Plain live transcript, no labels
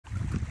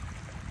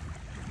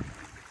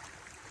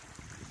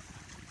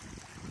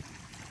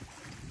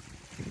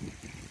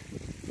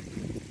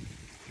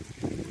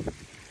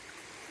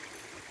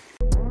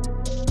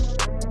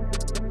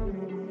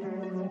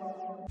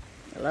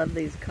Love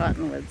these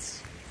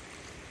cottonwoods.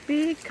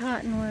 Big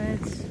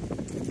cottonwoods.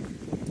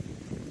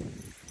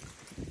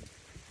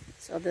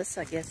 So this,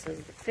 I guess, is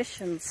the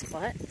fishing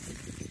spot.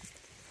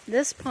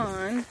 This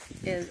pond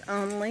is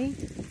only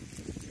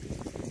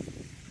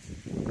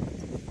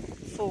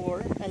for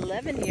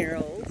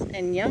 11-year-olds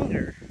and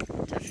younger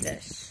to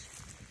fish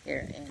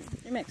here in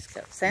New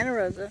Mexico. Santa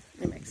Rosa,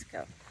 New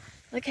Mexico.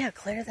 Look how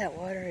clear that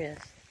water is.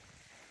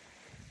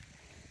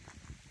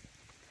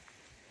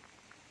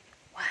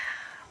 Wow.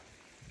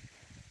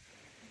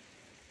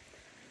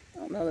 I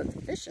don't know that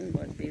the fishing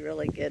would be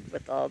really good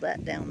with all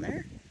that down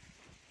there.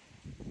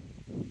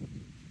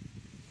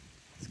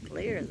 It's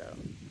clear though.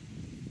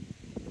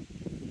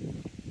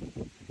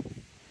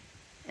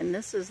 And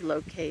this is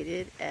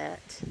located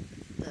at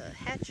the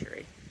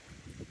hatchery.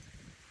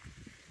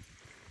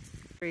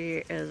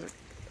 Is,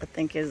 I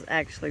think, is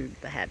actually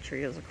the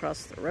hatchery is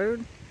across the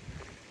road,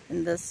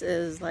 and this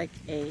is like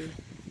a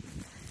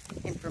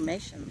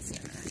information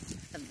center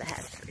of the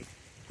hatchery.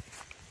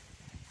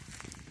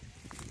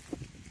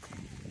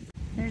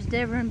 There's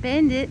Deborah and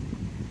Bandit.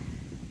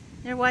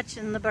 They're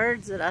watching the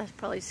birds that I was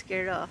probably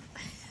scared off.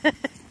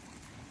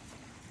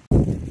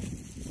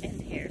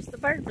 And here's the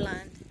bird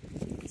blind.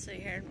 Sit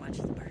here and watch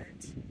the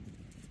birds.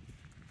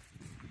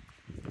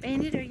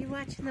 Bandit, are you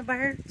watching the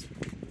birds?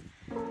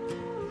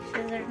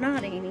 Says there's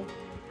not any.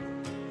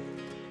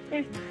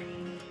 There's not any.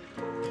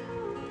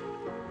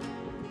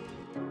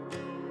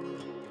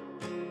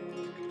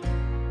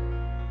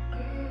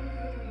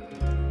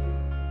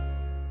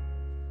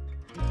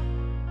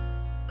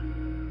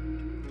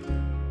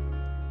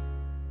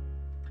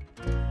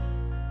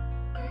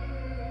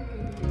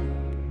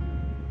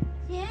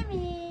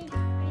 Jimmy,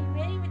 are you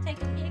ready to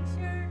take a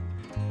picture?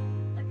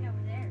 Look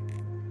over there.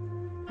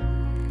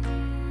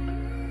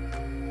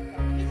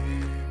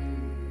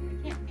 We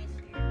can't fish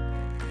here.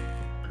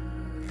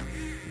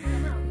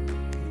 Come on,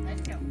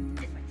 let's go.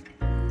 This way.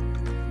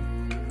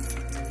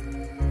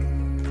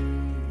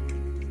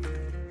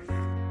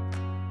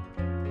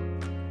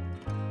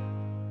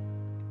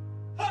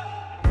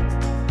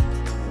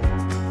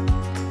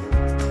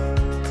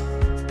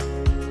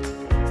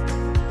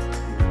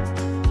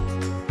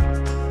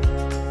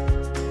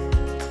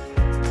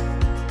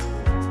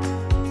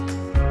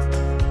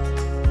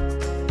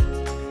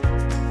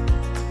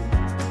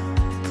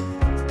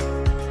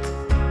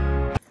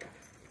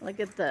 Look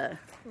at the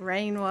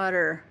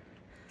rainwater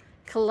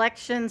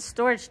collection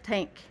storage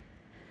tank.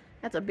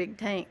 That's a big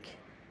tank.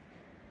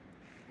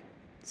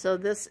 So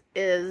this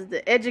is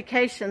the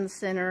education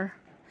center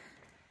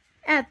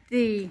at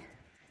the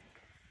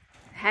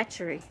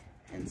hatchery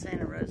in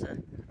Santa Rosa.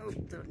 Oh,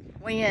 the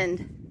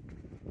wind.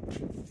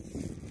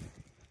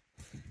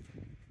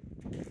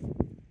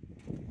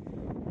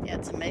 Yeah,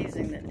 it's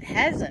amazing that it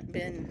hasn't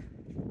been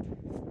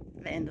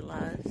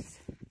vandalized.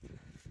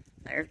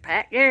 There's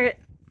Pat Garrett.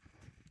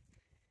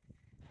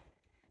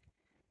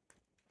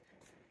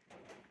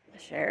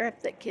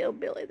 Sheriff that killed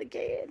Billy the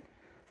Kid.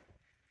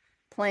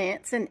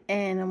 Plants and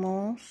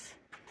animals.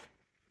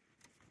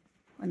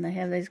 When they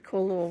have these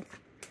cool little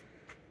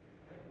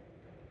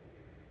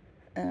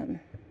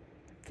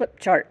flip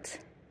charts.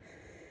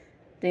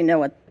 Do you know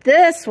what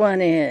this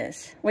one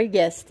is? We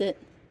guessed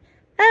it.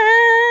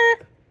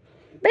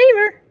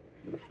 Beaver.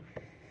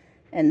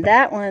 And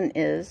that one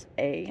is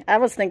I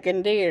was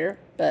thinking deer,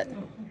 but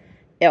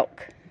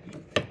elk.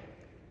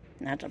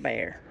 That's a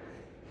bear.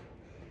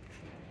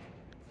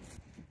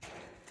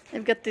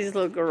 They've got these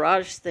little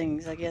garage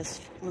things, I guess,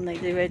 when they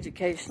do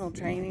educational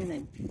training, they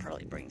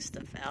probably bring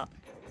stuff out.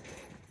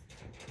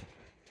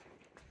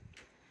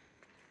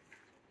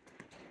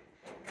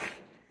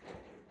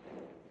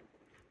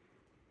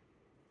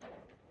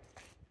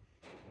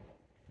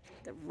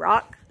 The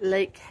Rock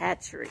Lake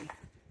Hatchery.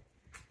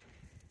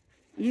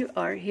 You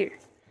are here.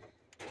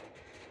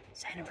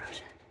 Santa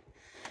Rosa.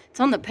 It's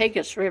on the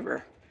Pecos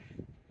River.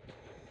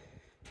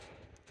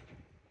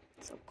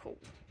 So cool.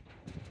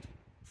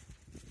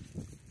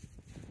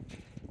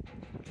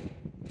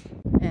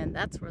 And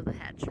that's where the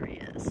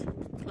hatchery is,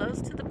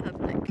 closed to the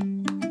public.